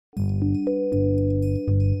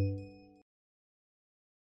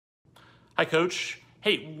Hi, Coach.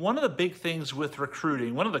 Hey, one of the big things with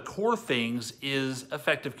recruiting, one of the core things is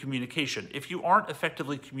effective communication. If you aren't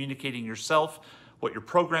effectively communicating yourself, what your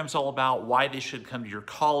program's all about, why they should come to your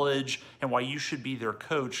college, and why you should be their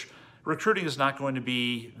coach, recruiting is not going to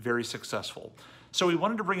be very successful. So we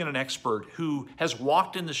wanted to bring in an expert who has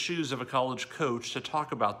walked in the shoes of a college coach to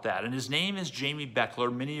talk about that. And his name is Jamy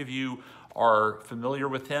Bechler. Many of you are familiar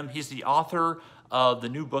with him. He's the author of the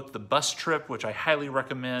new book, The Bus Trip, which I highly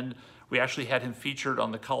recommend. We actually had him featured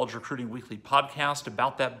on the College Recruiting Weekly podcast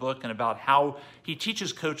about that book and about how he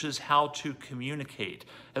teaches coaches how to communicate.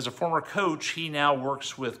 As a former coach, he now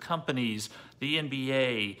works with companies, the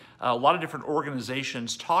NBA, a lot of different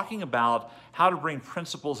organizations, talking about how to bring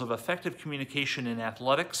principles of effective communication in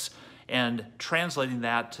athletics and translating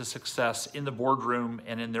that to success in the boardroom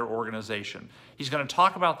and in their organization. He's going to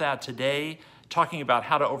talk about that today, talking about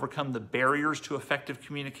how to overcome the barriers to effective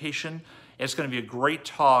communication. It's going to be a great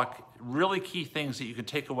talk, really key things that you can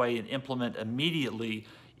take away and implement immediately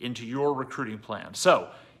into your recruiting plan. So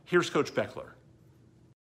here's Coach Bechler.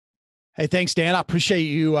 Hey, thanks, Dan. I appreciate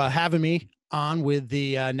you having me on with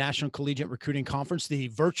the National Collegiate Recruiting Conference, the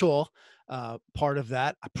virtual part of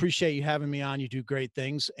that. I appreciate you having me on. You do great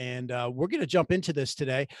things. And we're going to jump into this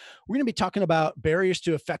today. We're going to be talking about barriers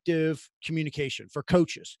to effective communication for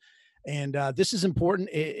coaches. And this is important.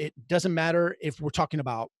 It doesn't matter if we're talking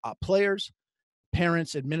about players,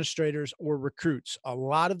 parents, administrators, or recruits. A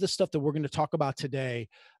lot of the stuff that we're going to talk about today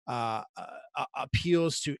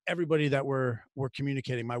appeals to everybody that we're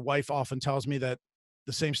communicating. My wife often tells me that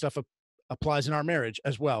the same stuff applies in our marriage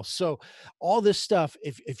as well. So all this stuff,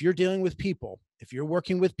 if you're dealing with people, if you're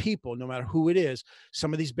working with people, no matter who it is,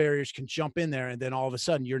 some of these barriers can jump in there, and then all of a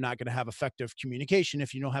sudden you're not going to have effective communication.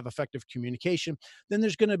 If you don't have effective communication, then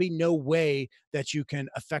there's going to be no way that you can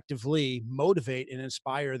effectively motivate and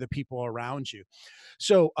inspire the people around you.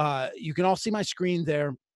 So you can all see my screen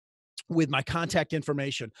there with my contact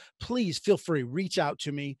information. Please feel free, reach out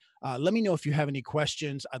to me. Let me know if you have any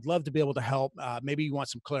questions. I'd love to be able to help. Maybe you want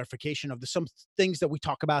some clarification of some things that we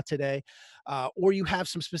talk about today, or you have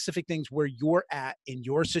some specific things where you're at in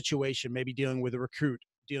your situation, maybe dealing with a recruit,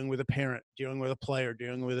 dealing with a parent, dealing with a player,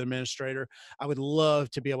 dealing with an administrator. I would love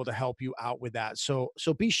to be able to help you out with that. So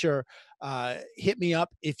be sure, hit me up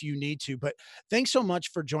if you need to. But thanks so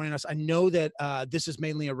much for joining us. I know that this is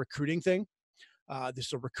mainly a recruiting thing. This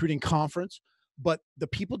is a recruiting conference, but the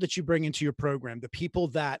people that you bring into your program, the people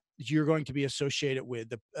that you're going to be associated with,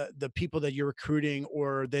 the people that you're recruiting,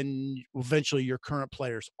 or then eventually your current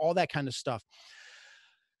players, all that kind of stuff,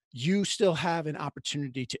 you still have an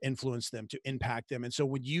opportunity to influence them, to impact them. And so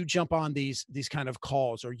when you jump on these kind of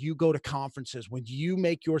calls, or you go to conferences, when you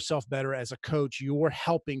make yourself better as a coach, you're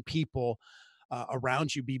helping people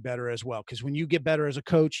around you be better as well. Because when you get better as a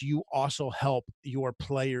coach, you also help your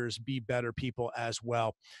players be better people as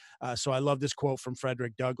well. So I love this quote from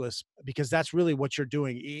Frederick Douglass, because that's really what you're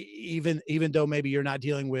doing. Even though maybe you're not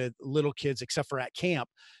dealing with little kids, except for at camp,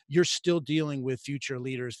 you're still dealing with future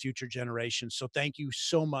leaders, future generations. So thank you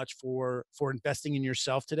so much for investing in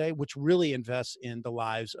yourself today, which really invests in the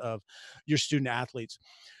lives of your student athletes.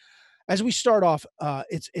 As we start off,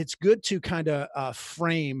 it's good to kind of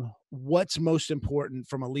frame what's most important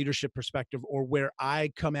from a leadership perspective, or where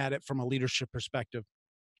I come at it from a leadership perspective.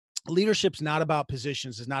 Leadership's not about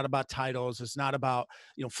positions, it's not about titles, it's not about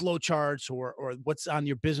flow charts, or what's on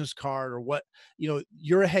your business card, or what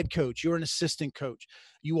you're a head coach, you're an assistant coach,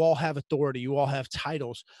 you all have authority, you all have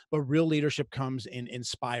titles, but real leadership comes in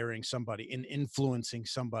inspiring somebody, in influencing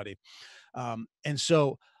somebody. And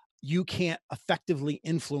so you can't effectively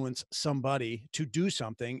influence somebody to do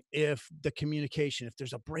something if if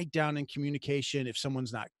there's a breakdown in communication, if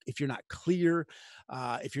you're not clear,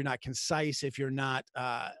 if you're not concise, if you're not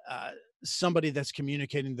somebody that's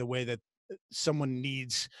communicating the way that someone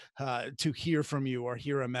needs to hear from you or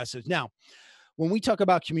hear a message. Now, when we talk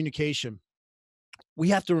about communication, we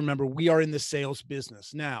have to remember we are in the sales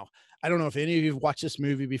business. Now, I don't know if any of you have watched this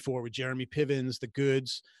movie before with Jeremy Piven's The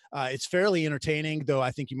Goods. It's fairly entertaining, though I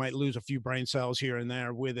think you might lose a few brain cells here and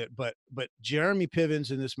there with it. But Jeremy Piven's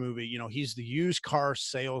in this movie, he's the used car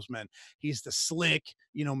salesman. He's the slick,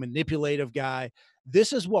 manipulative guy.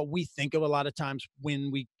 This is what we think of a lot of times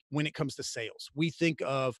when it comes to sales. We think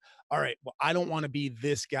of, all right, well, I don't want to be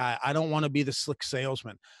this guy. I don't want to be the slick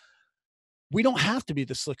salesman. We don't have to be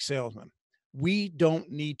the slick salesman. We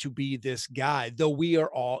don't need to be this guy, though we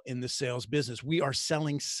are all in the sales business. We are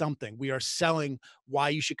selling something. We are selling why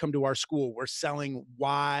you should come to our school. We're selling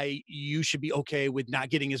why you should be okay with not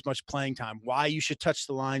getting as much playing time, why you should touch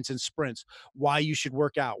the lines in sprints, why you should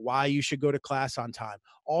work out, why you should go to class on time.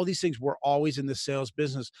 All these things, we're always in the sales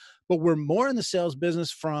business, but we're more in the sales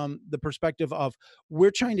business from the perspective of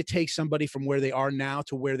we're trying to take somebody from where they are now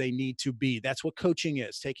to where they need to be. That's what coaching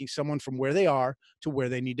is, taking someone from where they are to where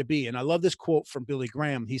they need to be. And I love this quote from Billy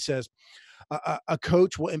Graham. He says, a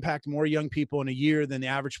coach will impact more young people in a year than the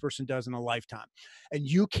average person does in a lifetime. And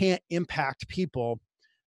you can't impact people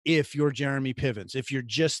if you're Jeremy Pivens, if you're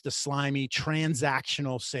just the slimy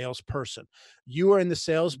transactional salesperson. You are in the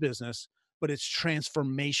sales business, but it's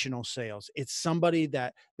transformational sales. It's somebody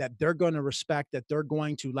that they're going to respect, that they're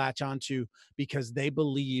going to latch onto because they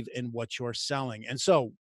believe in what you're selling. And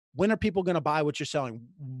so, when are people going to buy what you're selling?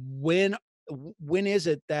 When is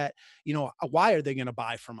it that, why are they going to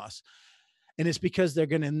buy from us? And it's because they're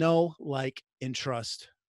going to know, like, and trust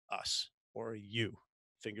us, or you,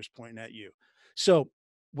 fingers pointing at you. So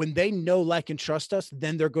when they know, like, and trust us,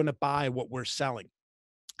 then they're going to buy what we're selling.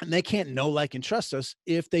 And they can't know, like, and trust us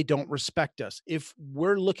if they don't respect us. If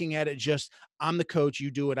we're looking at it just, I'm the coach,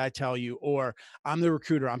 you do what I tell you, or I'm the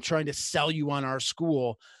recruiter, I'm trying to sell you on our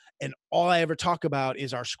school. And all I ever talk about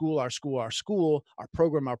is our school, our school, our school, our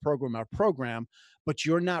program, our program, our program. But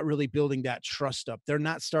you're not really building that trust up. They're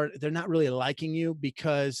not really liking you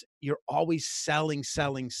because you're always selling,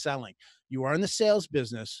 selling, selling. You are in the sales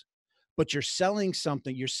business, but you're selling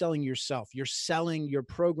something. You're selling yourself. You're selling your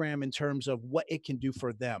program in terms of what it can do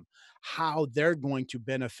for them, how they're going to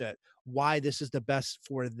benefit, why this is the best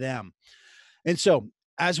for them. And so,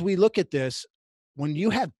 as we look at this, when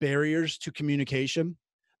you have barriers to communication,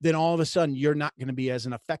 then all of a sudden you're not going to be as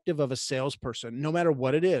an effective of a salesperson, no matter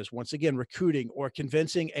what it is. Once again, recruiting or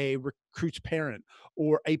convincing a recruit's parent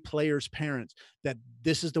or a player's parents that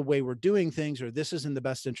this is the way we're doing things, or this is in the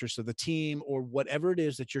best interest of the team, or whatever it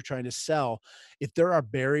is that you're trying to sell. If there are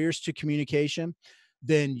barriers to communication,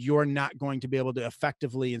 then you're not going to be able to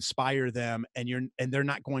effectively inspire them, and they're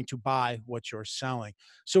not going to buy what you're selling.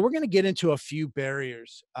 So we're going to get into a few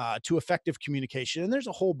barriers to effective communication, and there's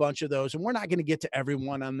a whole bunch of those, and we're not going to get to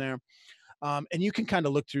everyone on there. And you can kind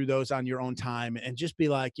of look through those on your own time and just be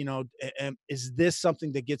like, is this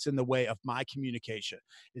something that gets in the way of my communication?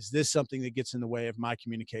 Is this something that gets in the way of my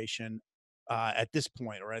communication at this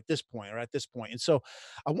point, or at this point, or at this point? And so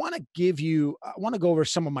I want to go over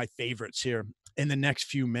some of my favorites here in the next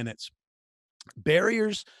few minutes.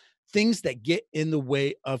 Barriers, things that get in the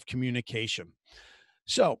way of communication.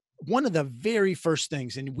 So, one of the very first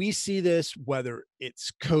things, and we see this whether it's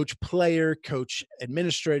coach player, coach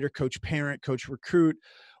administrator, coach parent, coach recruit,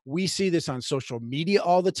 we see this on social media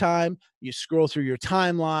all the time. You scroll through your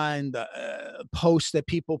timeline, the posts that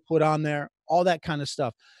people put on there, all that kind of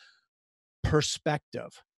stuff.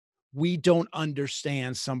 Perspective. We don't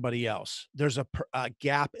understand somebody else. There's a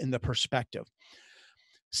gap in the perspective.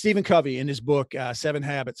 Stephen Covey, in his book, Seven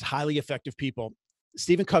Habits, Highly Effective People,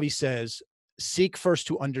 Stephen Covey says, seek first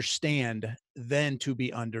to understand, then to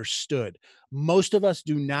be understood. Most of us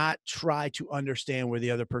do not try to understand where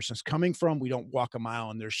the other person's coming from. We don't walk a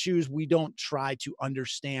mile in their shoes. We don't try to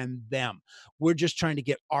understand them. We're just trying to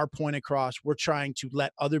get our point across. We're trying to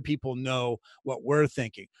let other people know what we're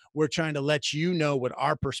thinking. We're trying to let you know what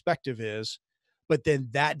our perspective is, but then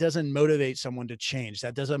that doesn't motivate someone to change.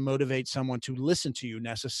 That doesn't motivate someone to listen to you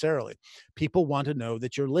necessarily. People want to know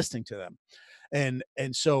that you're listening to them. And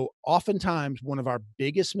so oftentimes one of our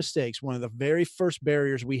biggest mistakes, one of the very first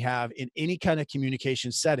barriers we have in any kind of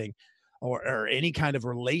communication setting, or any kind of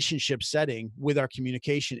relationship setting with our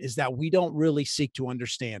communication, is that we don't really seek to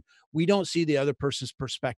understand. We don't see the other person's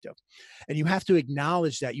perspective. And you have to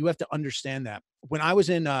acknowledge that. You have to understand that. When I was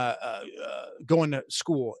going to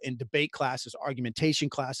school in debate classes, argumentation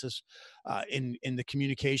classes, in the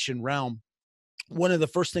communication realm, one of the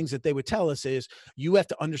first things that they would tell us is you have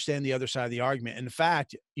to understand the other side of the argument. In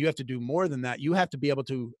fact, you have to do more than that. You have to be able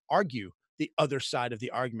to argue the other side of the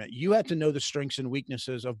argument. You have to know the strengths and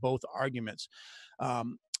weaknesses of both arguments,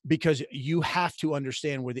 because you have to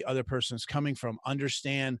understand where the other person's coming from,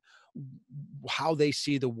 understand how they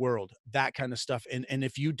see the world, that kind of stuff. And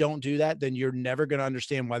if you don't do that, then you're never going to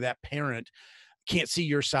understand why that parent can't see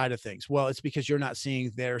your side of things. Well, it's because you're not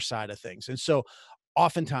seeing their side of things. And so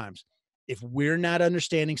oftentimes, if we're not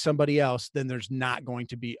understanding somebody else, then there's not going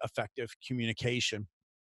to be effective communication.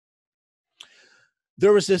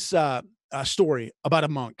 There was this story about a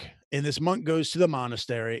monk, and this monk goes to the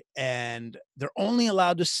monastery, and they're only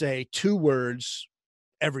allowed to say two words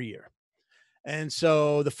every year. And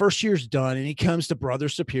so the first year's done, and he comes to Brother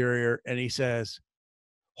Superior and he says,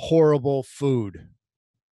 horrible food.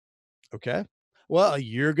 Okay. Well, a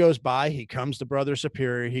year goes by. He comes to Brother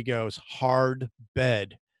Superior. He goes, hard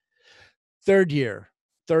bed. Third year,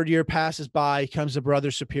 third year passes by. He comes to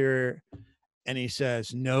Brother Superior and he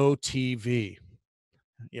says, no TV.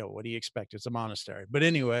 What do you expect? It's a monastery. But,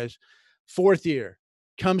 anyways, fourth year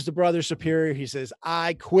comes to Brother Superior. He says,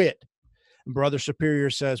 I quit. And Brother Superior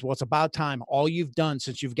says, well, it's about time. All you've done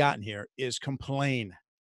since you've gotten here is complain.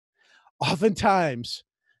 Oftentimes,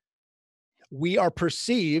 we are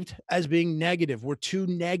perceived as being negative. We're too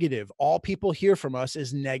negative. All people hear from us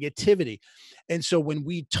is negativity. And so when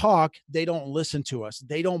we talk, they don't listen to us.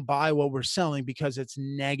 They don't buy what we're selling because it's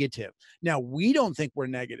negative. Now, we don't think we're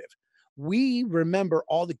negative. We remember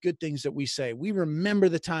all the good things that we say. We remember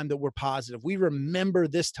the time that we're positive. We remember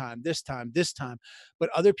this time, this time, this time. But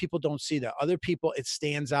other people don't see that. Other people, it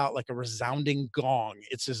stands out like a resounding gong.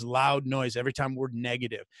 It's this loud noise every time we're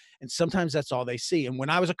negative. And sometimes that's all they see. And when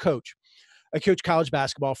I was a coach, I coached college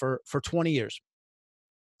basketball for 20 years.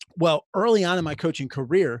 Well, early on in my coaching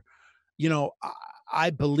career, I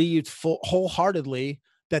believed wholeheartedly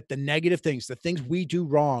that the negative things, the things we do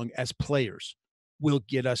wrong as players, will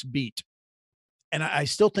get us beat. And I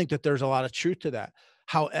still think that there's a lot of truth to that.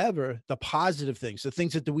 However, the positive things, the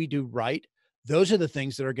things that we do right, those are the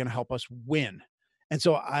things that are going to help us win. And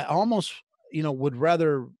so I almost, would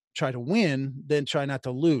rather try to win than try not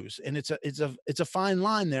to lose. And it's a fine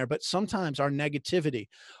line there, but sometimes our negativity,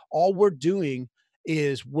 all we're doing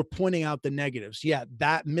is we're pointing out the negatives. Yeah,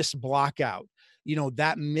 that missed block out,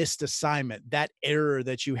 that missed assignment, that error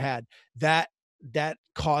that you had, that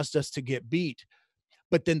caused us to get beat.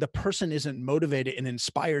 But then the person isn't motivated and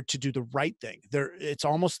inspired to do the right thing. It's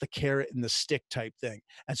almost the carrot and the stick type thing.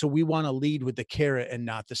 And so we want to lead with the carrot and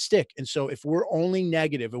not the stick. And so if we're only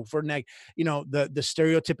negative, if we're the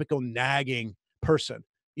stereotypical nagging person,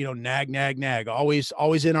 nag, nag, nag,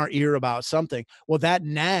 always in our ear about something. Well, that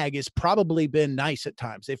nag has probably been nice at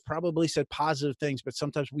times. They've probably said positive things, but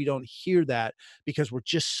sometimes we don't hear that because we're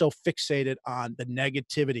just so fixated on the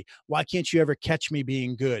negativity. Why can't you ever catch me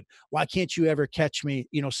being good? Why can't you ever catch me,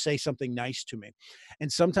 say something nice to me?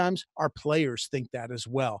 And sometimes our players think that as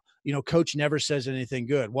well. Coach never says anything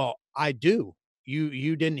good. Well, I do.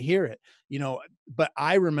 You didn't hear it, but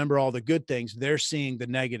I remember all the good things. They're seeing the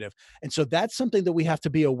negative. And so that's something that we have to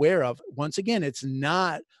be aware of. Once again, it's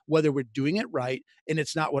not whether we're doing it right, and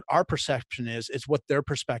it's not what our perception is, it's what their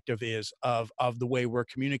perspective is of the way we're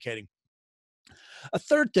communicating. A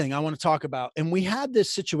third thing I want to talk about, and we had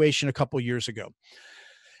this situation a couple years ago.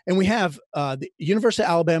 And we have the University of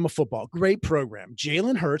Alabama football, great program.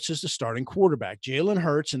 Jalen Hurts is the starting quarterback. Jalen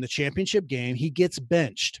Hurts in the championship game, he gets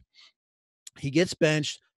benched.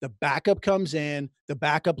 The backup comes in, the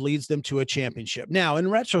backup leads them to a championship. Now,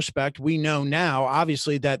 in retrospect, we know now,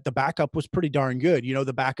 obviously, that the backup was pretty darn good.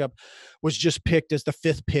 The backup was just picked as the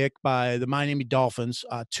fifth pick by the Miami Dolphins,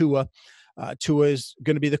 Tua. Tua is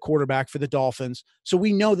going to be the quarterback for the Dolphins. So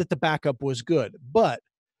we know that the backup was good. But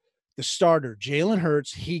the starter, Jalen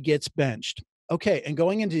Hurts, he gets benched. Okay, and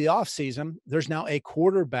going into the offseason, there's now a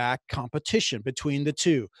quarterback competition between the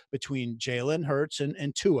two, between Jalen Hurts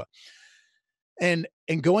and Tua. And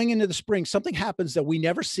going into the spring, something happens that we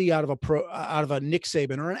never see out of a Nick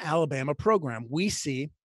Saban or an Alabama program. We see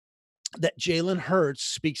that Jalen Hurts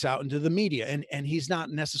speaks out into the media, and he's not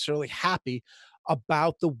necessarily happy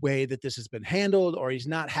about the way that this has been handled, or he's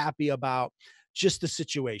not happy about just the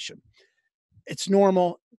situation. It's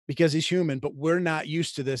normal because he's human, but we're not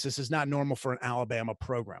used to this. This is not normal for an Alabama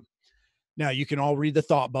program. Now, you can all read the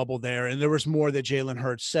thought bubble there, and there was more that Jalen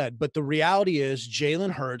Hurts said, but the reality is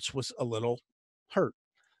Jalen Hurts was a little hurt.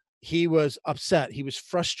 He was upset. He was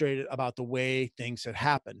frustrated about the way things had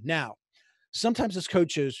happened. Now, sometimes as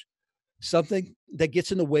coaches, something that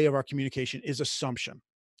gets in the way of our communication is assumption.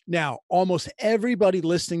 Now, almost everybody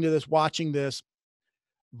listening to this, watching this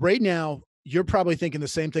right now, you're probably thinking the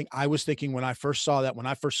same thing I was thinking when I first saw that, when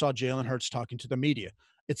I first saw Jalen Hurts talking to the media.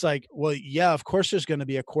 It's like, well, yeah, of course there's going to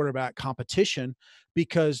be a quarterback competition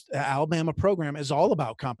because the Alabama program is all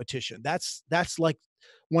about competition. That's like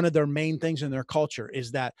one of their main things in their culture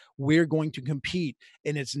is that we're going to compete.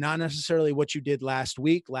 And it's not necessarily what you did last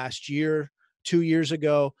week, last year, 2 years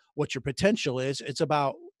ago, what your potential is. It's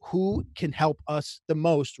about who can help us the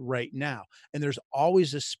most right now. And there's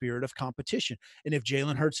always a spirit of competition. And if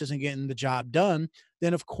Jalen Hurts isn't getting the job done,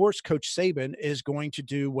 then of course Coach Saban is going to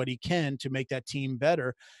do what he can to make that team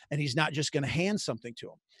better. And he's not just going to hand something to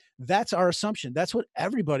him. That's our assumption. That's what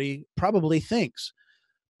everybody probably thinks.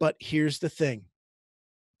 But here's the thing.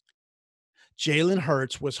 Jalen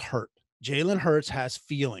Hurts was hurt. Jalen Hurts has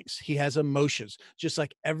feelings. He has emotions, just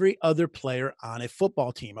like every other player on a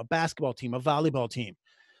football team, a basketball team, a volleyball team.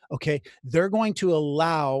 Okay. They're going to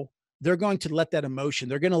let that emotion,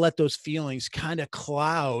 they're going to let those feelings kind of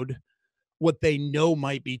cloud what they know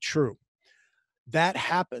might be true. That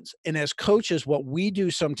happens. And as coaches, what we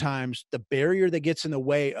do sometimes, the barrier that gets in the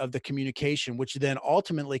way of the communication, which then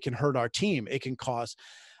ultimately can hurt our team, it can cause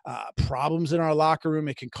problems in our locker room,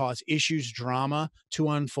 it can cause issues, drama to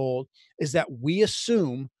unfold, is that we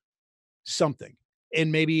assume something.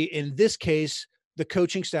 And maybe in this case, the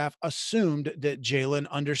coaching staff assumed that Jalen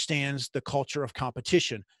understands the culture of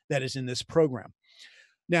competition that is in this program.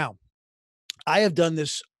 Now, I have done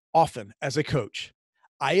this often as a coach.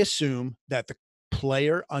 I assume that the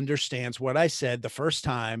player understands what I said the first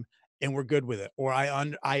time and we're good with it. Or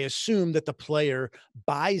I assume that the player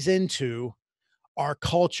buys into our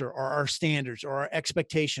culture or our standards or our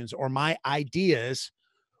expectations or my ideas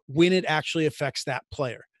when it actually affects that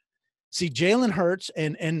player. See, Jalen Hurts,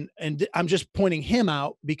 and I'm just pointing him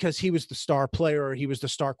out because he was the star player or he was the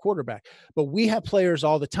star quarterback. But we have players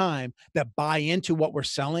all the time that buy into what we're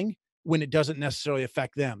selling when it doesn't necessarily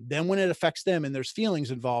affect them. Then when it affects them and there's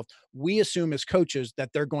feelings involved, we assume as coaches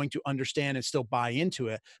that they're going to understand and still buy into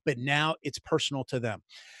it. But now it's personal to them.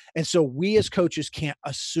 And so we as coaches can't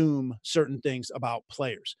assume certain things about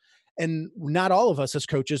players. And not all of us as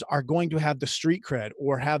coaches are going to have the street cred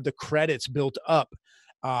or have the credits built up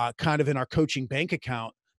kind of in our coaching bank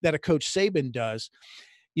account that a Coach Saban does.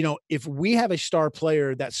 You know, if we have a star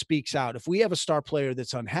player that speaks out, if we have a star player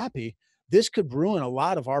that's unhappy, this could ruin a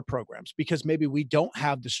lot of our programs because maybe we don't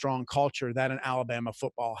have the strong culture that an Alabama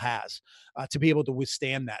football has to be able to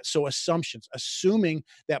withstand that. So assumptions, assuming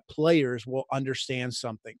that players will understand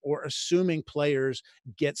something, or assuming players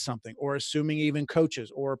get something, or assuming even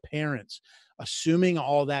coaches or parents, assuming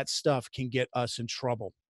all that stuff can get us in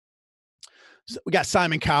trouble. So we got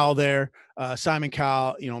Simon Cowell there. Simon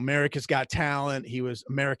Cowell, you know, America's Got Talent. He was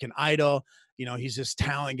American Idol. You know, he's this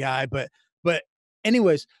talent guy. But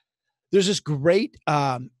anyways, there's this great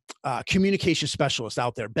communication specialist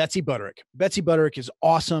out there, Betsy Butterick. Betsy Butterick is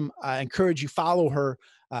awesome. I encourage you follow her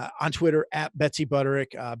on Twitter at Betsy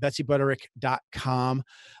Butterick, betsybutterick.com.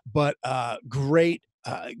 But great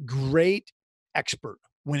expert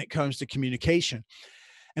when it comes to communication.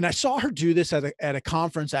 And I saw her do this at a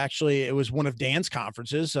conference. Actually, it was one of Dan's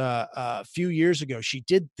conferences a few years ago. She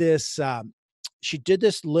did this. She did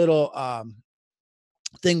this little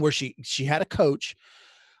thing where she had a coach,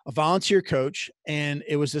 a volunteer coach, and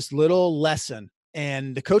it was this little lesson.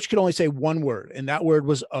 And the coach could only say one word, and that word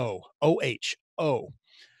was O.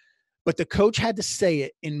 But the coach had to say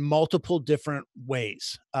it in multiple different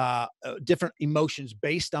ways, different emotions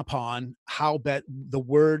based upon the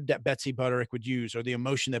word that Betsy Butterick would use or the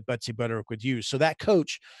emotion that Betsy Butterick would use. So that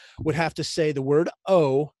coach would have to say the word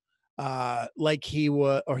 "oh" like she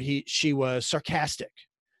was sarcastic.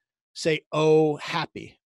 Say "oh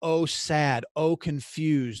happy," "oh sad," "oh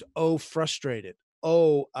confused," "oh frustrated,"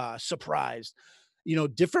 "oh surprised." You know,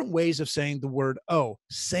 different ways of saying the word "oh."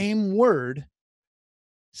 Same word,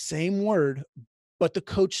 but the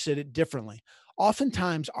coach said it differently.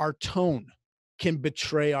 Oftentimes, our tone can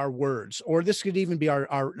betray our words, or this could even be our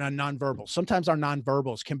nonverbals. Sometimes our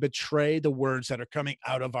nonverbals can betray the words that are coming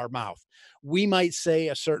out of our mouth. We might say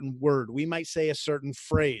a certain word, we might say a certain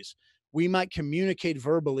phrase, we might communicate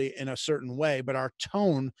verbally in a certain way, but our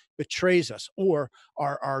tone betrays us, or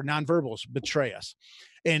our nonverbals betray us.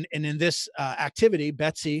 And in this activity,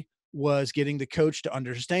 Betsy was getting the coach to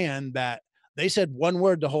understand that they said one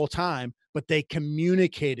word the whole time, but they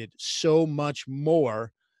communicated so much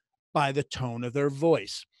more by the tone of their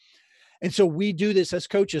voice. And so we do this as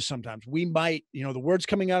coaches sometimes. We might, you know, the words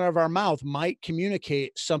coming out of our mouth might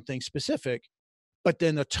communicate something specific, but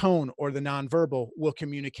then the tone or the nonverbal will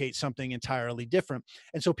communicate something entirely different.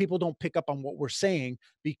 And so people don't pick up on what we're saying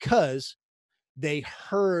because they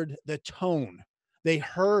heard the tone. They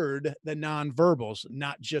heard the nonverbals,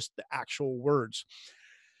 not just the actual words.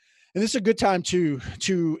 And this is a good time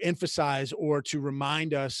to emphasize or to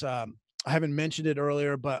remind us. I haven't mentioned it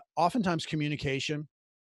earlier, but oftentimes communication,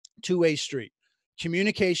 two-way street.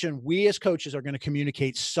 Communication, we as coaches are going to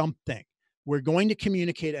communicate something. We're going to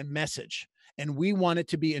communicate a message, and we want it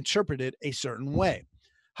to be interpreted a certain way.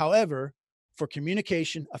 However, for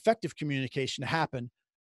communication, effective communication to happen,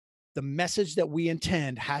 the message that we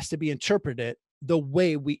intend has to be interpreted the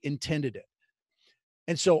way we intended it.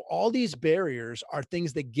 And so all these barriers are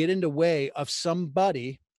things that get in the way of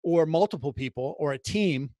somebody or multiple people or a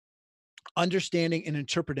team understanding and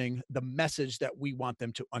interpreting the message that we want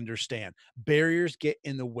them to understand. Barriers get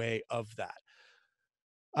in the way of that.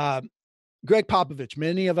 Um, Greg Popovich,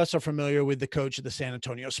 many of us are familiar with the coach of the San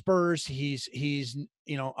Antonio Spurs. He's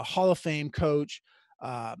a Hall of Fame coach,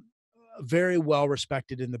 uh, very well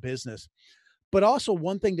respected in the business. But also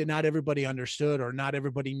one thing that not everybody understood or not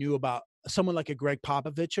everybody knew about someone like a Greg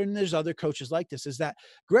Popovich, and there's other coaches like this, is that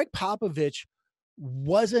Greg Popovich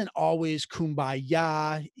wasn't always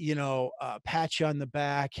kumbaya, pat you on the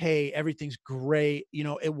back. Hey, everything's great.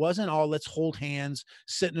 It wasn't all let's hold hands,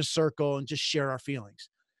 sit in a circle and just share our feelings.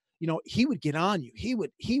 He would get on you. He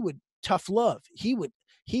would tough love. He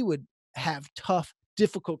would have tough,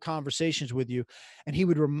 difficult conversations with you, and he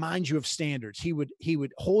would remind you of standards. He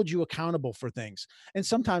would hold you accountable for things, and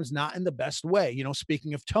sometimes not in the best way.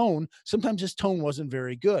 Speaking of tone, sometimes his tone wasn't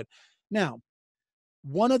very good. Now,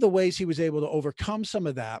 one of the ways he was able to overcome some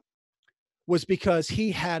of that was because he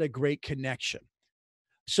had a great connection.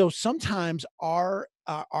 So sometimes our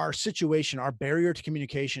situation, our barrier to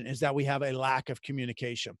communication is that we have a lack of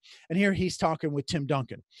communication. And here he's talking with Tim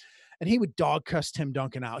Duncan, and he would dog cuss Tim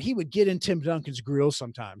Duncan out. He would get in Tim Duncan's grill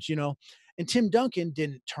sometimes, and Tim Duncan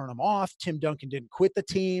didn't turn him off. Tim Duncan didn't quit the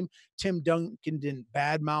team. Tim Duncan didn't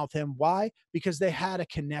badmouth him. Why? Because they had a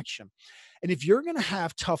connection. And if you're going to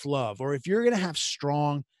have tough love, or if you're going to have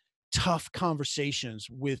strong, tough conversations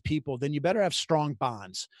with people, then you better have strong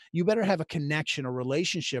bonds. You better have a connection, a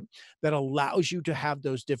relationship that allows you to have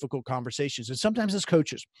those difficult conversations. And sometimes as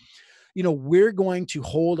coaches, we're going to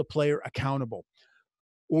hold a player accountable,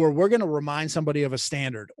 or we're going to remind somebody of a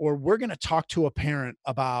standard, or we're going to talk to a parent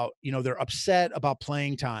about, they're upset about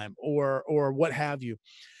playing time, or what have you.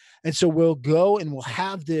 And so we'll go and we'll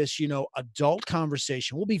have this, adult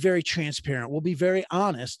conversation. We'll be very transparent. We'll be very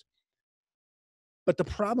honest. But the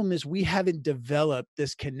problem is we haven't developed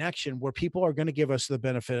this connection where people are going to give us the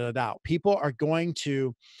benefit of the doubt. People are going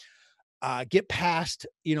to get past,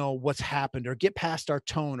 what's happened, or get past our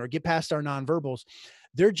tone, or get past our nonverbals.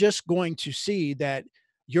 They're just going to see that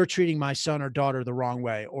you're treating my son or daughter the wrong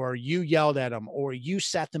way, or you yelled at them, or you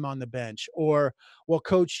sat them on the bench, or, well,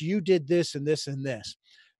 coach, you did this and this and this.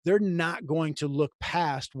 They're not going to look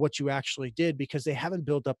past what you actually did because they haven't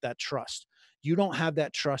built up that trust. You don't have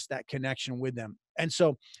that trust, that connection with them. And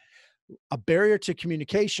so a barrier to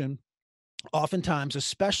communication, oftentimes,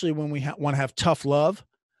 especially when we want to have tough love,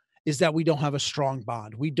 is that we don't have a strong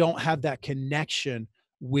bond. We don't have that connection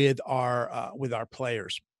with our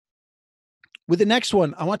players. With the next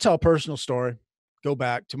one, I want to tell a personal story. Go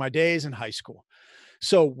back to my days in high school.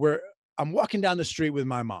 So I'm walking down the street with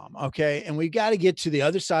my mom, okay, and we got to get to the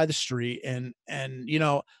other side of the street, and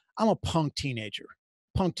I'm a punk teenager.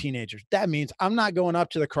 Punk teenagers. That means I'm not going up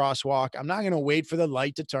to the crosswalk. I'm not going to wait for the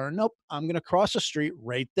light to turn. Nope. I'm going to cross the street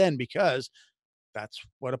right then because that's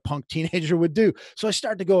what a punk teenager would do. So I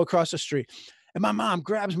start to go across the street, and my mom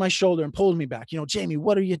grabs my shoulder and pulls me back. Jamie,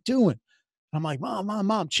 what are you doing? I'm like,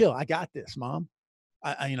 mom, chill. I got this, mom.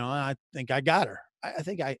 I think I got her. I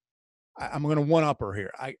think I'm going to one up her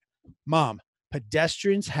here. Mom,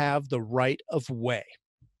 pedestrians have the right of way.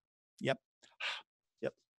 Yep.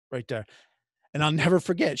 Yep. Right there. And I'll never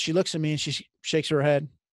forget. She looks at me and she shakes her head.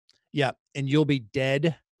 Yeah. And you'll be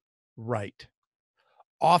dead right.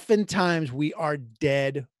 Oftentimes we are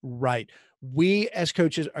dead right. We as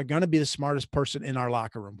coaches are going to be the smartest person in our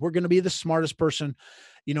locker room. We're going to be the smartest person,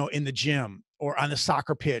 in the gym or on the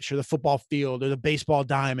soccer pitch or the football field or the baseball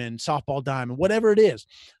diamond, softball diamond, whatever it is.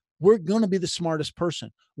 We're going to be the smartest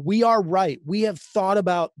person. We are right. We have thought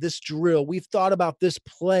about this drill. We've thought about this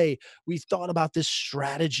play. We've thought about this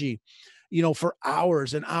strategy, for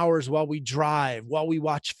hours and hours while we drive, while we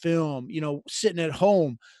watch film, sitting at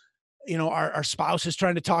home. Our spouse is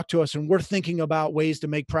trying to talk to us and we're thinking about ways to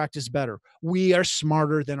make practice better. We are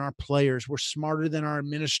smarter than our players. We're smarter than our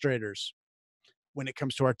administrators when it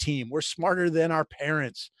comes to our team. We're smarter than our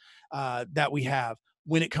parents that we have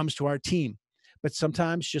when it comes to our team. But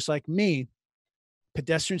sometimes, just like me,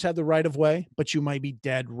 pedestrians have the right of way, but you might be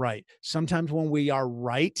dead right. Sometimes when we are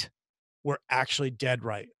right, we're actually dead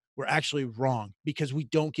right. We're actually wrong because we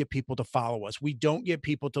don't get people to follow us. We don't get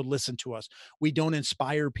people to listen to us. We don't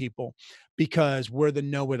inspire people because we're the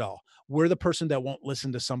know-it-all. We're the person that won't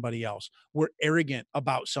listen to somebody else. We're arrogant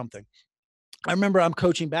about something. I remember I'm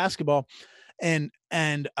coaching basketball, and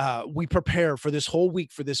we prepare for this whole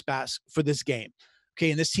week for this game. Okay,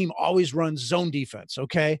 and this team always runs zone defense.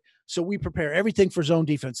 Okay, so we prepare everything for zone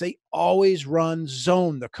defense. They always run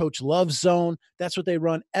zone. The coach loves zone. That's what they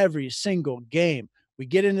run every single game. We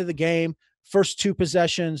get into the game, first two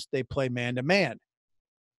possessions, they play man to man.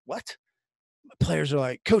 What? Players are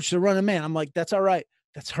like, coach, they're running man. I'm like, that's all right.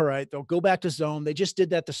 That's all right. They'll go back to zone. They just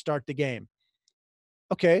did that to start the game.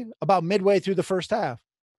 Okay, about midway through the first half,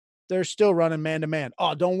 they're still running man to man.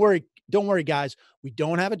 Oh, don't worry. Don't worry, guys. We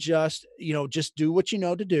don't have adjust. Just do what you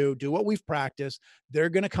know to do. Do what we've practiced. They're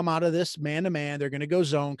going to come out of this man to man. They're going to go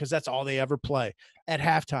zone because that's all they ever play at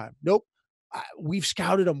halftime. Nope. We've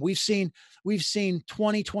scouted them. We've seen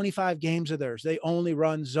 20, 25 games of theirs. They only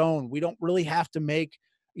run zone. We don't really have to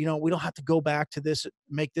we don't have to go back to this,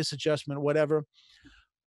 make this adjustment or whatever.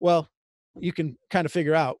 Well, you can kind of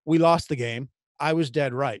figure out we lost the game. I was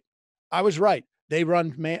dead right. I was right. They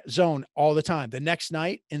run zone all the time. The next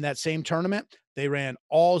night in that same tournament, they ran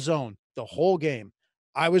all zone the whole game.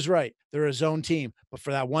 I was right. They're a zone team. But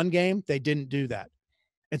for that one game, they didn't do that.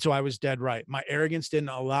 And so I was dead right. My arrogance didn't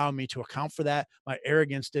allow me to account for that. My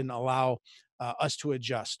arrogance didn't allow us to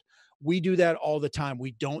adjust. We do that all the time.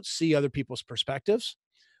 We don't see other people's perspectives.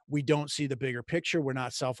 We don't see the bigger picture. We're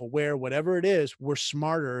not self aware. Whatever it is, we're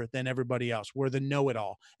smarter than everybody else. We're the know it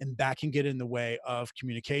all. And that can get in the way of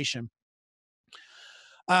communication.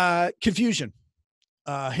 Confusion.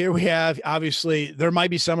 Here we have, obviously there might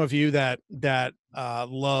be some of you that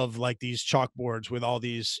love like these chalkboards with all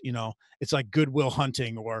these, it's like Goodwill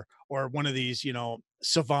Hunting or one of these,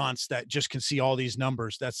 savants that just can see all these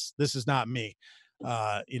numbers. This is not me.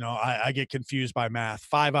 I get confused by math.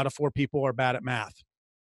 5 out of 4 people are bad at math.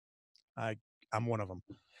 I'm one of them.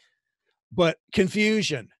 But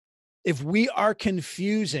confusion, if we are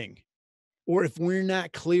confusing, or if we're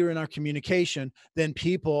not clear in our communication, then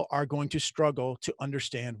people are going to struggle to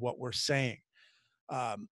understand what we're saying.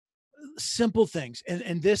 Um, Simple things,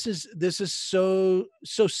 and this is so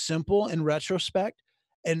simple in retrospect,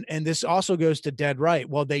 and this also goes to dead right.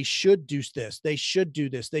 Well, they should do this. They should do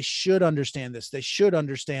this. They should understand this. They should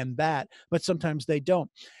understand that. But sometimes they don't.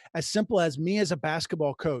 As simple as me as a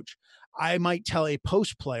basketball coach, I might tell a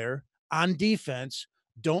post player on defense,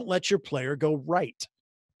 "Don't let your player go right."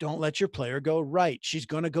 Don't let your player go right. She's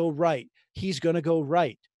going to go right. He's going to go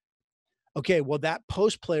right. Okay, well, that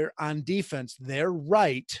post player on defense, their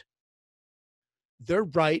right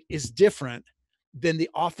is different than the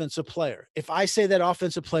offensive player. If I say that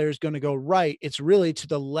offensive player is going to go right, it's really to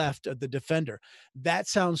the left of the defender. That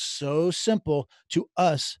sounds so simple to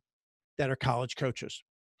us that are college coaches.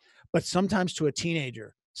 But sometimes to a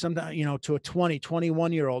teenager, sometimes, to a 20,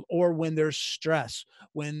 21-year old, or when there's stress,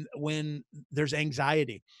 when there's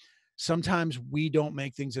anxiety, sometimes we don't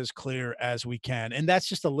make things as clear as we can. And that's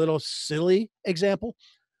just a little silly example,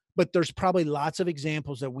 but there's probably lots of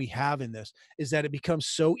examples that we have in this, is that it becomes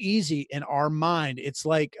so easy in our mind. It's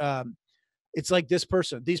like this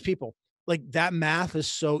person, these people, like that math is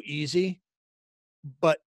so easy,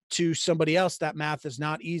 but to somebody else, that math is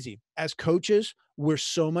not easy. As coaches, we're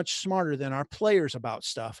so much smarter than our players about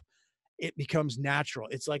stuff. It becomes natural.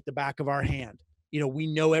 It's like the back of our hand. We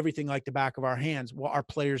know everything like the back of our hands. Well, our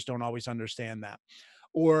players don't always understand that.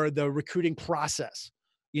 Or the recruiting process.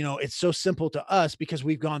 It's so simple to us because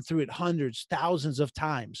we've gone through it hundreds, thousands of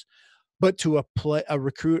times. But to a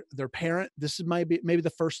recruit, their parent, this is maybe the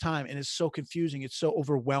first time, and it's so confusing. It's so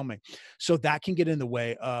overwhelming. So that can get in the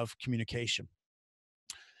way of communication.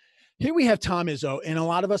 Here we have Tom Izzo, and a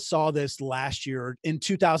lot of us saw this last year in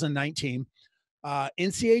 2019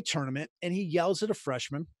 NCAA tournament, and he yells at a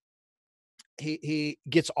freshman. He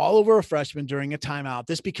gets all over a freshman during a timeout.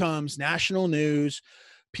 This becomes national news.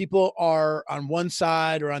 People are on one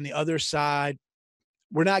side or on the other side.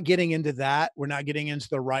 We're not getting into that. We're not getting into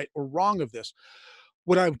the right or wrong of this.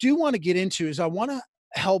 What I do want to get into is I want to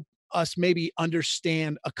help us maybe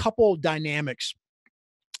understand a couple dynamics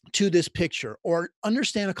to this picture, or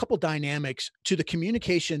understand a couple dynamics to the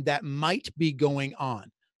communication that might be going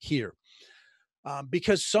on here.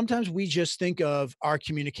 Because sometimes we just think of our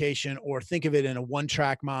communication, or think of it in a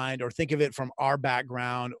one-track mind, or think of it from our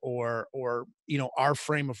background, or our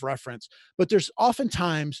frame of reference. But there's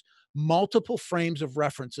oftentimes multiple frames of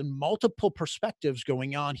reference and multiple perspectives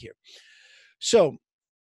going on here. So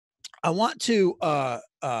I want to,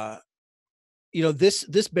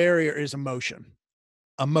 this barrier is emotion.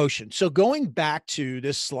 Emotion. So going back to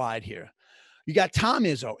this slide here, you got Tom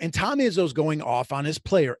Izzo, and Tom Izzo's going off on his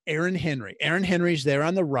player, Aaron Henry. Aaron Henry's there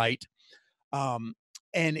on the right, and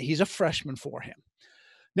he's a freshman for him.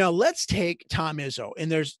 Now let's take Tom Izzo,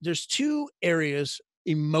 and there's two areas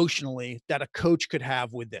emotionally that a coach could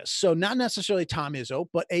have with this. So not necessarily Tom Izzo,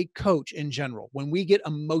 but a coach in general. When we get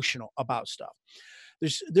emotional about stuff,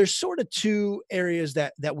 there's sort of two areas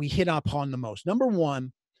that we hit upon the most. Number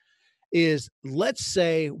one is, let's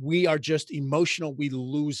say we are just emotional. We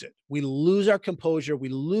lose it. We lose our composure. We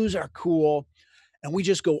lose our cool, and we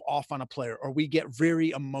just go off on a player, or we get very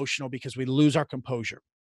emotional because we lose our composure.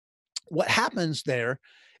 What happens there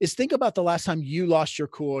is, think about the last time you lost your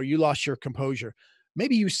cool or you lost your composure.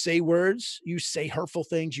 Maybe you say words, you say hurtful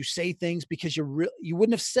things, you say things because you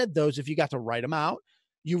wouldn't have said those if you got to write them out.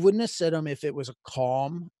 You wouldn't have said them if it was a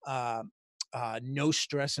calm, no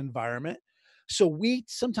stress environment. So we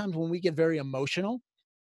sometimes when we get very emotional,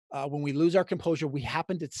 when we lose our composure, we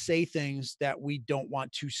happen to say things that we don't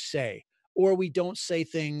want to say, or we don't say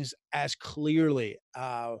things as clearly.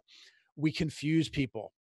 We confuse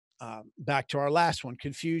people. Back to our last one,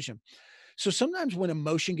 confusion. So sometimes when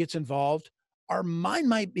emotion gets involved, our mind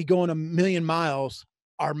might be going a million miles,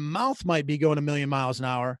 our mouth might be going a million miles an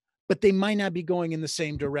hour, but they might not be going in the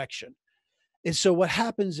same direction. And so what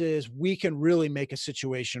happens is we can really make a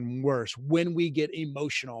situation worse when we get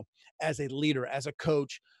emotional as a leader, as a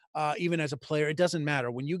coach, even as a player. It doesn't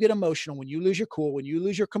matter. When you get emotional, when you lose your cool, when you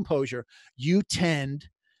lose your composure, you tend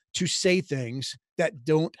to say things that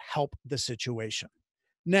don't help the situation.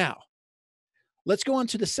 Now, let's go on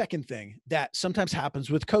to the second thing that sometimes happens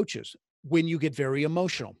with coaches when you get very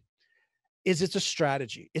emotional is it's a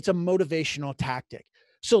strategy. It's a motivational tactic.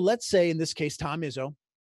 So let's say in this case, Tom Izzo,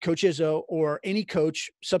 Coach Izzo, or any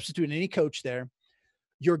coach, substitute any coach there,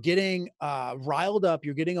 you're getting riled up,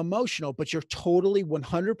 you're getting emotional, but you're totally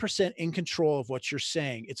 100% in control of what you're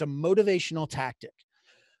saying. It's a motivational tactic.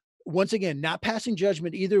 Once again, not passing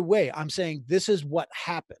judgment either way. I'm saying this is what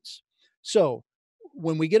happens. So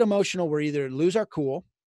when we get emotional, we're either lose our cool,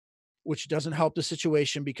 which doesn't help the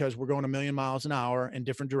situation because we're going a million miles an hour in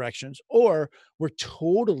different directions, or we're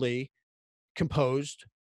totally composed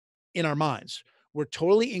in our minds. We're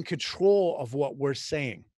totally in control of what we're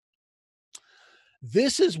saying.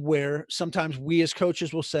 This is where sometimes we as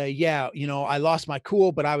coaches will say, yeah, I lost my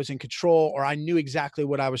cool, but I was in control, or I knew exactly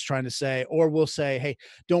what I was trying to say. Or we'll say, hey,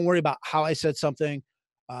 don't worry about how I said something.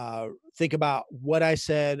 Think about what I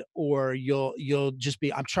said, or you'll just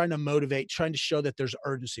be, I'm trying to motivate, trying to show that there's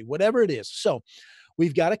urgency, whatever it is. So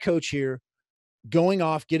we've got a coach here going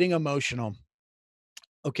off, getting emotional.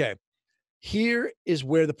 Okay. Here is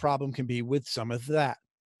where the problem can be with some of that.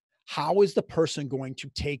 How is the person going to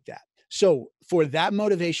take that? So for that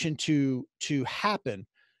motivation to happen,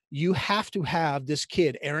 you have to have this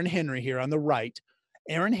kid, Aaron Henry here on the right.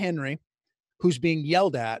 Aaron Henry, who's being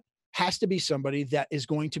yelled at, has to be somebody that is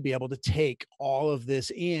going to be able to take all of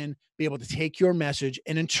this in, be able to take your message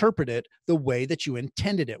and interpret it the way that you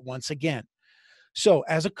intended it once again. So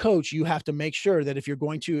as a coach, you have to make sure that if you're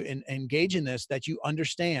going to engage in this, that you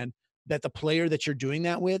understand that the player that you're doing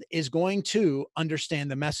that with is going to understand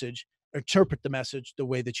the message, interpret the message the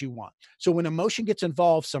way that you want. So when emotion gets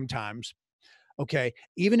involved sometimes, okay,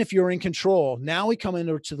 even if you're in control, now we come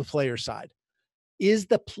into to the player side. Is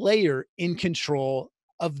the player in control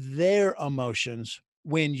of their emotions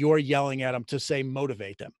when you're yelling at them to say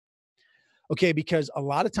motivate them? Okay, because a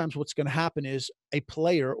lot of times what's going to happen is a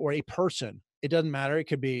player or a person, it doesn't matter, it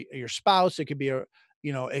could be your spouse, it could be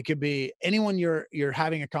it could be anyone you're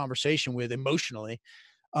having a conversation with emotionally.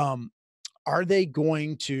 Um, are they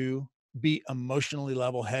going to be emotionally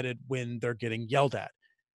level-headed when they're getting yelled at?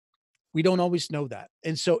 We don't always know that.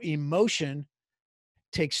 And so emotion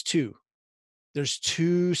takes two. There's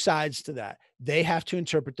two sides to that. They have to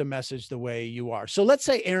interpret the message the way you are. So let's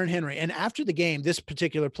say Aaron Henry, and after the game, this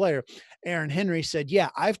particular player, Aaron Henry said, yeah,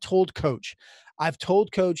 I've told coach,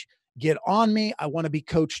 get on me. I want to be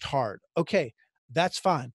coached hard. Okay, that's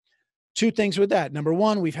fine. Two things with that. Number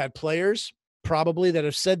one, we've had players probably that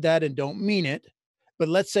have said that and don't mean it. But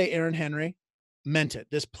let's say Aaron Henry meant it.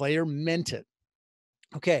 This player meant it.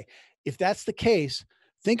 Okay, if that's the case,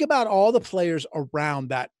 think about all the players around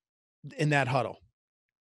that in that huddle.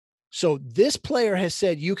 So this player has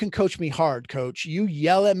said, you can coach me hard, coach. You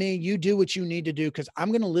yell at me. You do what you need to do because I'm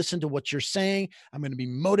going to listen to what you're saying. I'm going to be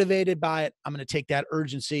motivated by it. I'm going to take that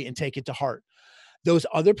urgency and take it to heart. Those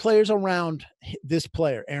other players around this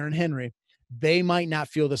player, Aaron Henry, they might not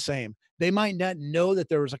feel the same. They might not know that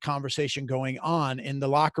there was a conversation going on in the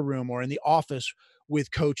locker room or in the office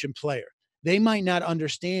with coach and player. They might not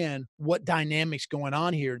understand what dynamics going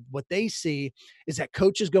on here. What they see is that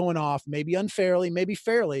coach is going off, maybe unfairly, maybe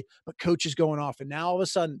fairly, but coach is going off. And now all of a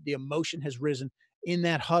sudden the emotion has risen in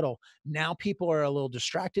that huddle. Now people are a little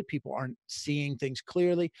distracted. People aren't seeing things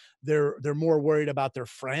clearly. They're more worried about their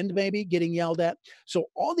friend maybe getting yelled at. So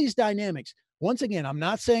all these dynamics, once again, I'm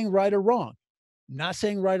not saying right or wrong. Not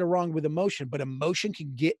saying right or wrong with emotion, but emotion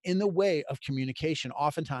can get in the way of communication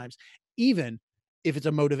oftentimes, even if it's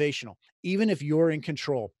a motivational, even if you're in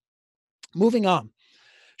control. Moving on.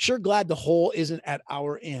 Sure glad the hole isn't at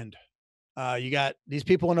our end. You got these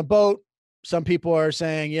people in a boat. Some people are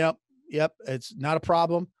saying, yep, it's not a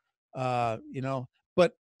problem.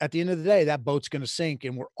 But at the end of the day, that boat's going to sink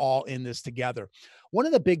and we're all in this together. One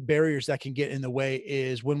of the big barriers that can get in the way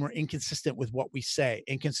is when we're inconsistent with what we say,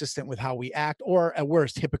 inconsistent with how we act, or at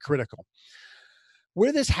worst, hypocritical.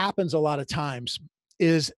 Where this happens a lot of times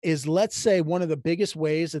is let's say one of the biggest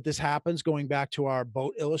ways that this happens, going back to our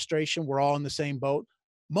boat illustration, we're all in the same boat.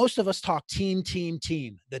 Most of us talk team, team,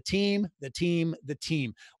 team, the team, the team, the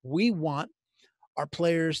team. We want our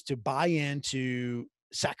players to buy into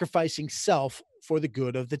sacrificing self for the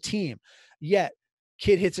good of the team. Yet,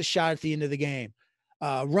 kid hits a shot at the end of the game.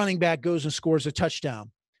 Running back goes and scores a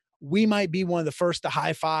touchdown. We might be one of the first to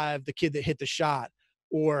high five the kid that hit the shot,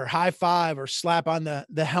 or high five or slap on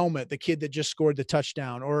the helmet the kid that just scored the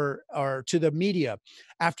touchdown, or to the media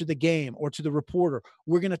after the game, or to the reporter.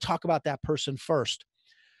 We're going to talk about that person first.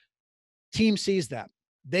 Team sees that.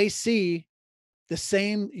 They see the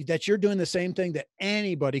same, that you're doing the same thing that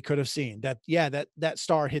anybody could have seen, that yeah, that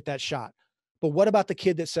star hit that shot. But what about the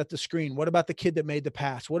kid that set the screen? What about the kid that made the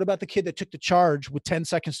pass? What about the kid that took the charge with 10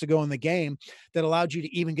 seconds to go in the game that allowed you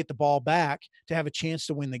to even get the ball back to have a chance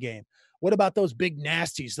to win the game? What about those big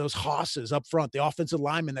nasties, those hosses up front, the offensive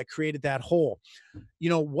lineman that created that hole?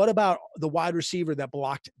 What about the wide receiver that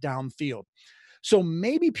blocked downfield? So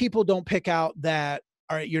maybe people don't pick out that,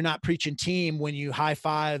 all right, you're not preaching team when you high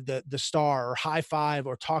five the star, or high five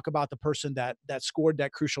or talk about the person that scored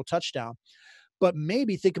that crucial touchdown. But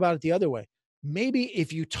maybe think about it the other way. Maybe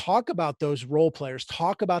if you talk about those role players,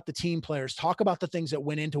 talk about the team players, talk about the things that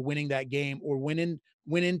went into winning that game, or went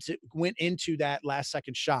into that last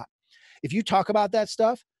second shot. If you talk about that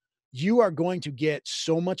stuff, you are going to get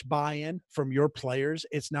so much buy-in from your players.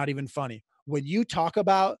 It's not even funny. When you talk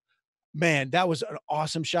about, man, that was an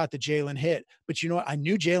awesome shot that Jalen hit, but you know what? I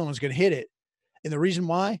knew Jalen was going to hit it. And the reason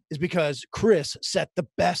why is because Chris set the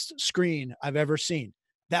best screen I've ever seen.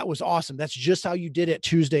 That was awesome. That's just how you did it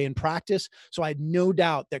Tuesday in practice. So I had no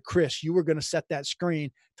doubt that Chris, you were going to set that screen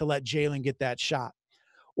to let Jalen get that shot.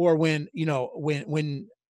 Or when Jawan,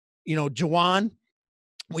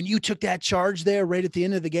 when you took that charge there right at the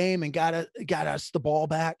end of the game and got us the ball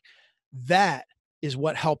back, that is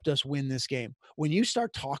what helped us win this game. When you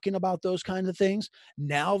start talking about those kinds of things,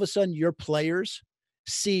 now all of a sudden your players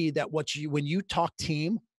see that when you talk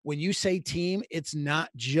team, when you say team, it's not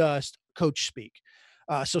just coach speak.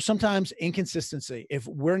 So sometimes inconsistency, if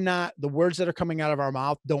the words that are coming out of our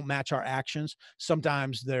mouth don't match our actions,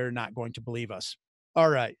 sometimes they're not going to believe us. All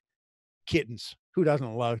right. Kittens. Who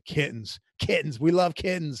doesn't love kittens? Kittens. We love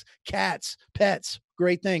kittens, cats, pets,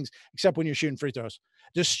 great things, except when you're shooting free throws.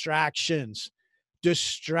 Distractions.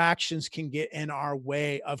 Distractions can get in our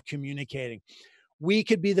way of communicating. We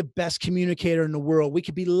could be the best communicator in the world. We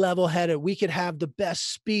could be level-headed. We could have the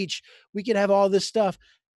best speech. We could have all this stuff.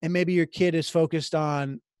 And maybe your kid is focused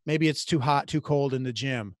on, maybe it's too hot, too cold in the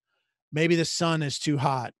gym. Maybe the sun is too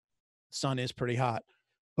hot. The sun is pretty hot.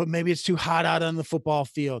 But maybe it's too hot out on the football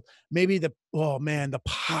field. Maybe the popcorn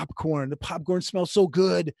smells so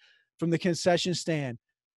good from the concession stand.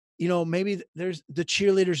 Maybe there's the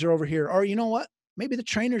cheerleaders are over here. Or you know what? Maybe the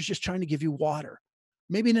trainer's just trying to give you water.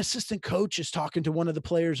 Maybe an assistant coach is talking to one of the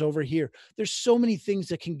players over here. There's so many things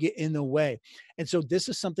that can get in the way. And so this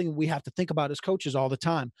is something we have to think about as coaches all the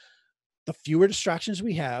time. The fewer distractions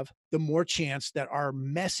we have, the more chance that our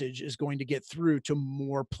message is going to get through to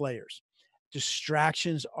more players.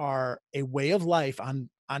 Distractions are a way of life on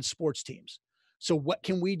sports teams. So what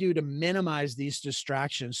can we do to minimize these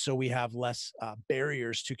distractions so we have less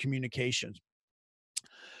barriers to communication?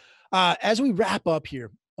 As we wrap up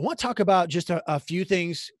here, I want to talk about just a few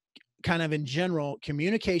things kind of in general.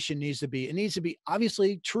 Communication needs to be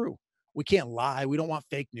obviously true. We can't lie. We don't want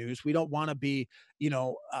fake news. We don't want to be,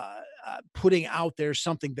 putting out there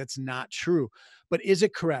something that's not true. But is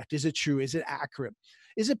it correct? Is it true? Is it accurate?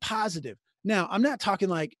 Is it positive? Now, I'm not talking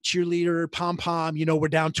like cheerleader, pom pom, we're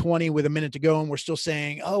down 20 with a minute to go and we're still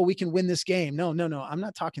saying, oh, we can win this game. No. I'm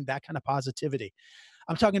not talking that kind of positivity.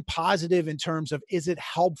 I'm talking positive in terms of, is it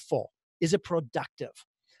helpful? Is it productive?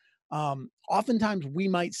 Oftentimes we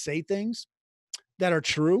might say things that are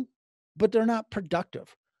true, but they're not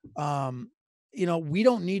productive. We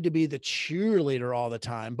don't need to be the cheerleader all the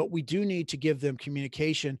time, but we do need to give them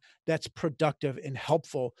communication that's productive and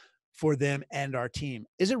helpful for them and our team.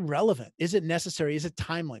 Is it relevant? Is it necessary? Is it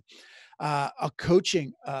timely? A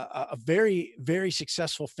very, very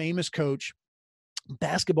successful, famous coach,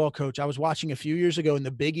 basketball coach I was watching a few years ago in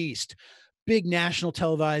the Big East, big national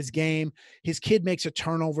televised game. His kid makes a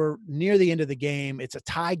turnover near the end of the game. It's a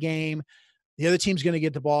tie game. The other team's going to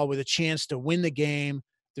get the ball with a chance to win the game.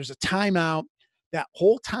 There's a timeout. That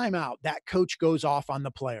whole timeout, that coach goes off on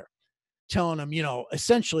the player, telling him,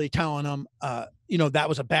 essentially telling him, that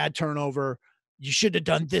was a bad turnover. you should have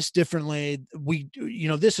done this differently.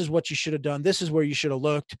 This is what you should have done. This is where you should have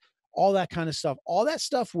looked. All that kind of stuff. All that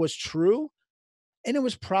stuff was true, and it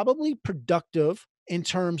was probably productive in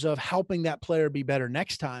terms of helping that player be better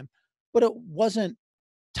next time, but it wasn't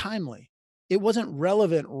timely. It wasn't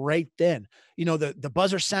relevant right then. The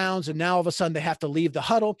buzzer sounds, and now all of a sudden they have to leave the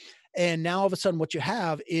huddle. And now all of a sudden, what you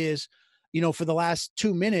have is, for the last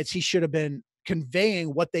 2 minutes, he should have been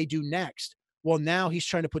conveying what they do next. Well, now he's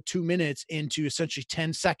trying to put 2 minutes into essentially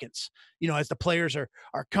 10 seconds. As the players are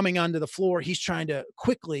coming onto the floor, he's trying to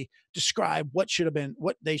quickly describe what should have been,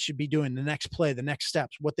 what they should be doing, the next play, the next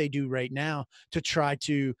steps, what they do right now to try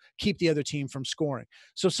to keep the other team from scoring.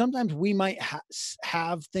 So sometimes we might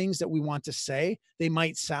have things that we want to say. They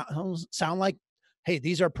might sound like, hey,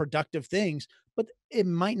 these are productive things, but it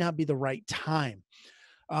might not be the right time.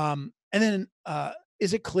 And then,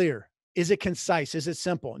 is it clear? Is it concise? Is it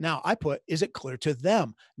simple? Now I put, is it clear to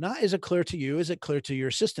them? Not is it clear to you? Is it clear to your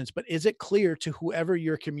assistants? But is it clear to whoever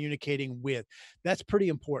you're communicating with? That's pretty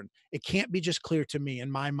important. It can't be just clear to me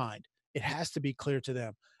in my mind. It has to be clear to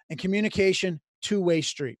them. And communication, two-way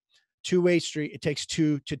street. Two-way street. It takes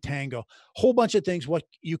two to tango. Whole bunch of things what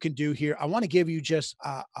you can do here. I want to give you just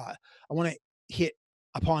I want to hit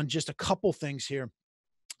upon just a couple things here.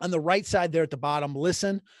 On the right side there at the bottom,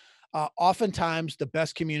 listen. Oftentimes, the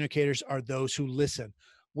best communicators are those who listen.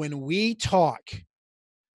 When we talk,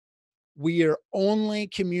 we are only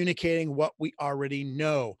communicating what we already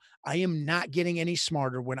know. I am not getting any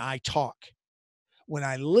smarter when I talk. When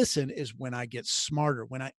I listen is when I get smarter,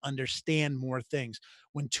 when I understand more things.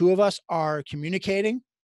 When two of us are communicating,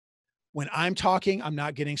 when I'm talking, I'm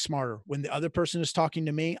not getting smarter. When the other person is talking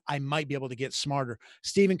to me, I might be able to get smarter.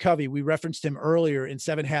 Stephen Covey, we referenced him earlier in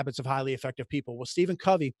 7 Habits of Highly Effective People. Well, Stephen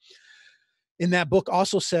Covey in that book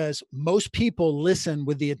also says most people listen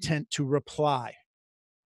with the intent to reply.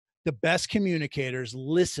 The best communicators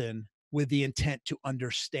listen with the intent to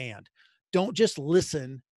understand. Don't just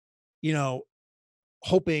listen, you know,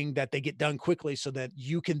 hoping that they get done quickly so that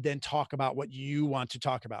you can then talk about what you want to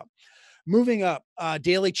talk about. Moving up,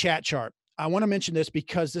 daily chat chart. I want to mention this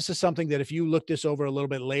because this is something that if you look this over a little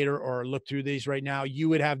bit later or look through these right now, you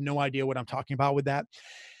would have no idea what I'm talking about with that.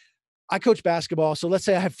 I coach basketball. So let's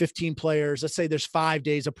say I have 15 players. Let's say there's 5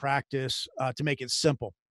 days of practice to make it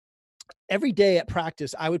simple. Every day at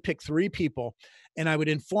practice, I would pick 3 people and I would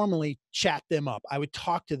informally chat them up. I would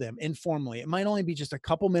talk to them informally. It might only be just a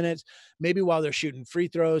couple minutes, maybe while they're shooting free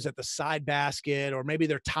throws at the side basket, or maybe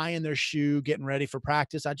they're tying their shoe, getting ready for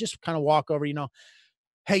practice. I just kind of walk over,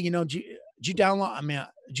 hey, did you download? I mean,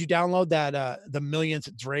 did you download that the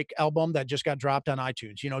millionth Drake album that just got dropped on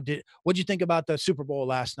iTunes? What'd you think about the Super Bowl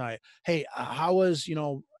last night? Hey, how was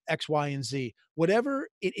X, Y, and Z? Whatever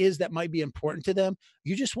it is that might be important to them,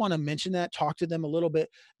 you just want to mention that, talk to them a little bit,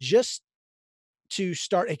 just to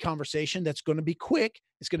start a conversation that's going to be quick.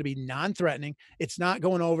 It's going to be non-threatening. It's not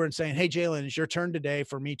going over and saying, hey, Jalen, it's your turn today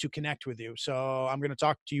for me to connect with you. So I'm going to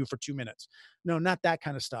talk to you for 2 minutes. No, not that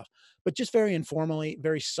kind of stuff, but just very informally,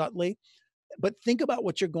 very subtly. But think about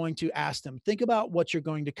what you're going to ask them. Think about what you're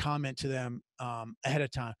going to comment to them ahead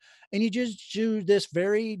of time. And you just do this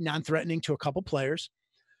very non-threatening to a couple players.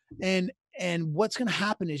 And what's going to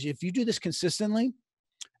happen is if you do this consistently,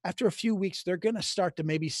 after a few weeks, they're going to start to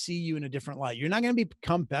maybe see you in a different light. You're not going to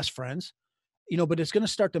become best friends, but it's going to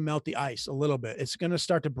start to melt the ice a little bit. It's going to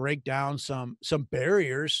start to break down some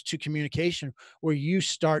barriers to communication where you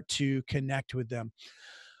start to connect with them.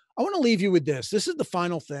 I want to leave you with this. This is the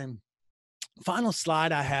final thing. Final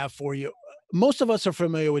slide I have for you. Most of us are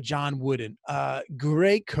familiar with John Wooden,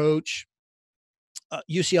 great coach.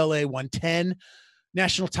 UCLA won 10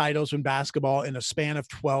 national titles in basketball in a span of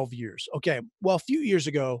 12 years. Okay, well, a few years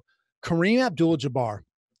ago, Kareem Abdul-Jabbar,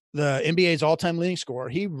 the NBA's all-time leading scorer,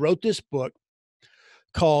 he wrote this book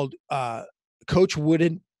called Coach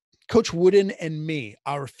Wooden and Me,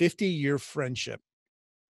 Our 50-Year Friendship.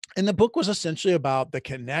 And the book was essentially about the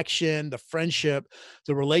connection, the friendship,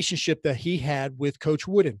 the relationship that he had with Coach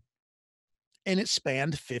Wooden. And it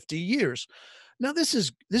spanned 50 years. Now, this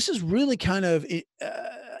is really kind of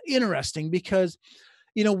interesting because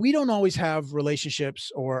we don't always have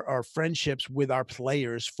relationships or friendships with our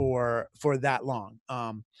players for that long.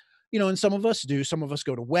 And some of us do. Some of us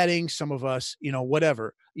go to weddings. Some of us,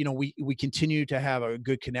 whatever. We continue to have a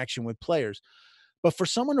good connection with players. But for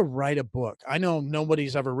someone to write a book, I know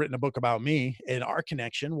nobody's ever written a book about me and our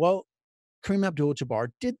connection. Well, Kareem Abdul-Jabbar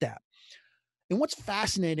did that. And what's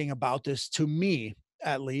fascinating about this, to me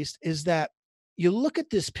at least, is that you look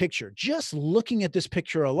at this picture, just looking at this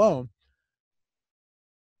picture alone,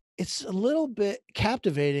 it's a little bit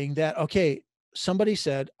captivating that, okay, somebody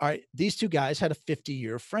said, all right, these two guys had a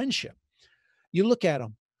 50-year friendship. You look at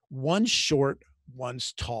them, one's short,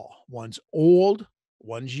 one's tall, one's old,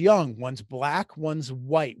 one's young, one's black, one's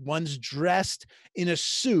white, one's dressed in a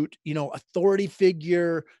suit, authority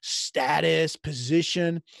figure, status,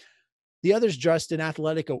 position. The other's dressed in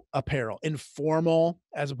athletic apparel, informal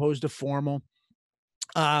as opposed to formal.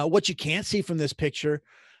 What you can't see from this picture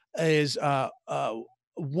is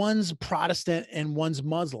one's Protestant and one's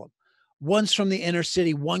Muslim. One's from the inner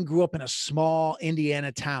city. One grew up in a small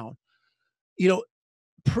Indiana town. You know,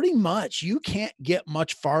 Pretty much you can't get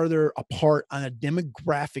much farther apart on a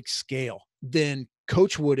demographic scale than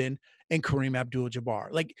Coach Wooden and Kareem Abdul-Jabbar.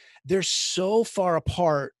 Like they're so far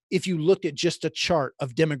apart if you looked at just a chart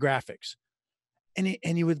of demographics. And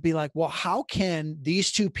you would be like, well, how can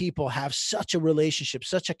these two people have such a relationship,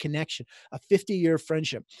 such a connection, a 50-year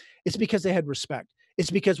friendship? It's because they had respect.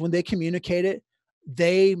 It's because when they communicated,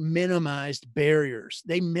 they minimized barriers.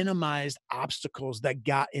 They minimized obstacles that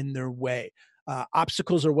got in their way.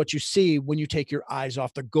 Obstacles are what you see when you take your eyes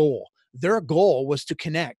off the goal. Their goal was to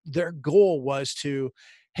connect. Their goal was to,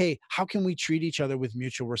 hey, how can we treat each other with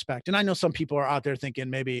mutual respect? And I know some people are out there thinking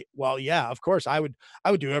maybe, well, yeah, of course, I would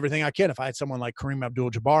do everything I can if I had someone like Kareem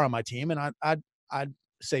Abdul-Jabbar on my team, and I'd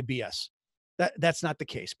say BS. That's not the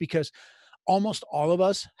case because almost all of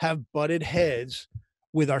us have butted heads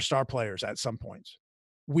with our star players at some points.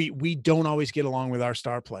 We don't always get along with our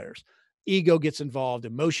star players. Ego gets involved,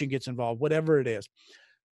 emotion gets involved, whatever it is.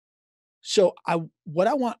 So what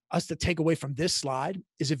I want us to take away from this slide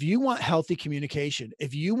is if you want healthy communication,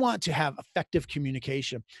 if you want to have effective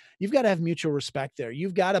communication, you've got to have mutual respect there.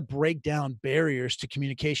 You've got to break down barriers to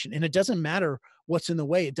communication. And it doesn't matter what's in the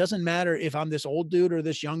way. It doesn't matter if I'm this old dude or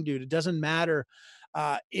this young dude. It doesn't matter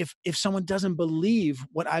if someone doesn't believe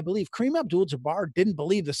what I believe. Kareem Abdul-Jabbar didn't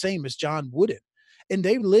believe the same as John Wooden. And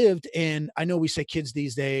they lived in, I know we say kids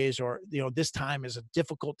these days, or this time is a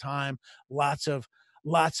difficult time, lots of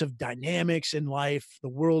dynamics in life. The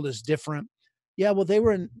world is different. Yeah, well, they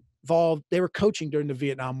were involved. They were coaching during the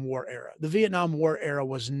Vietnam War era. The Vietnam War era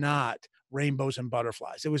was not rainbows and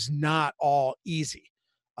butterflies. It was not all easy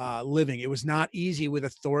living. It was not easy with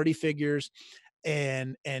authority figures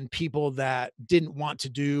and people that didn't want to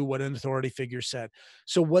do what an authority figure said.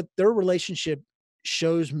 So what their relationship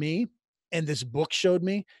shows me, and this book showed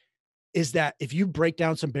me, is that if you break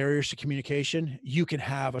down some barriers to communication, you can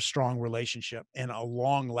have a strong relationship and a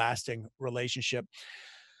long lasting relationship.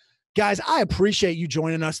 Guys, I appreciate you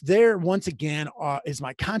joining us. There, once again, is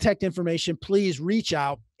my contact information. Please reach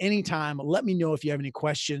out anytime. Let me know if you have any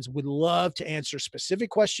questions. Would love to answer specific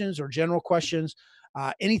questions or general questions,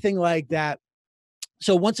 anything like that.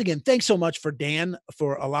 So once again, thanks so much for Dan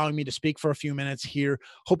for allowing me to speak for a few minutes here.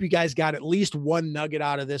 Hope you guys got at least one nugget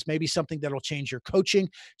out of this, maybe something that'll change your coaching,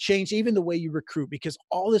 change even the way you recruit, because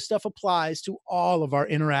all this stuff applies to all of our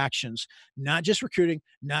interactions, not just recruiting,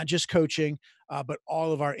 not just coaching, but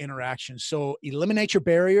all of our interactions. So eliminate your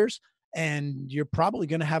barriers and you're probably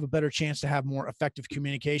going to have a better chance to have more effective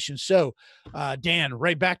communication. So Dan,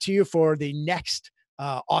 right back to you for the next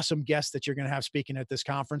awesome guest that you're going to have speaking at this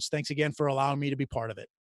conference. Thanks again for allowing me to be part of it.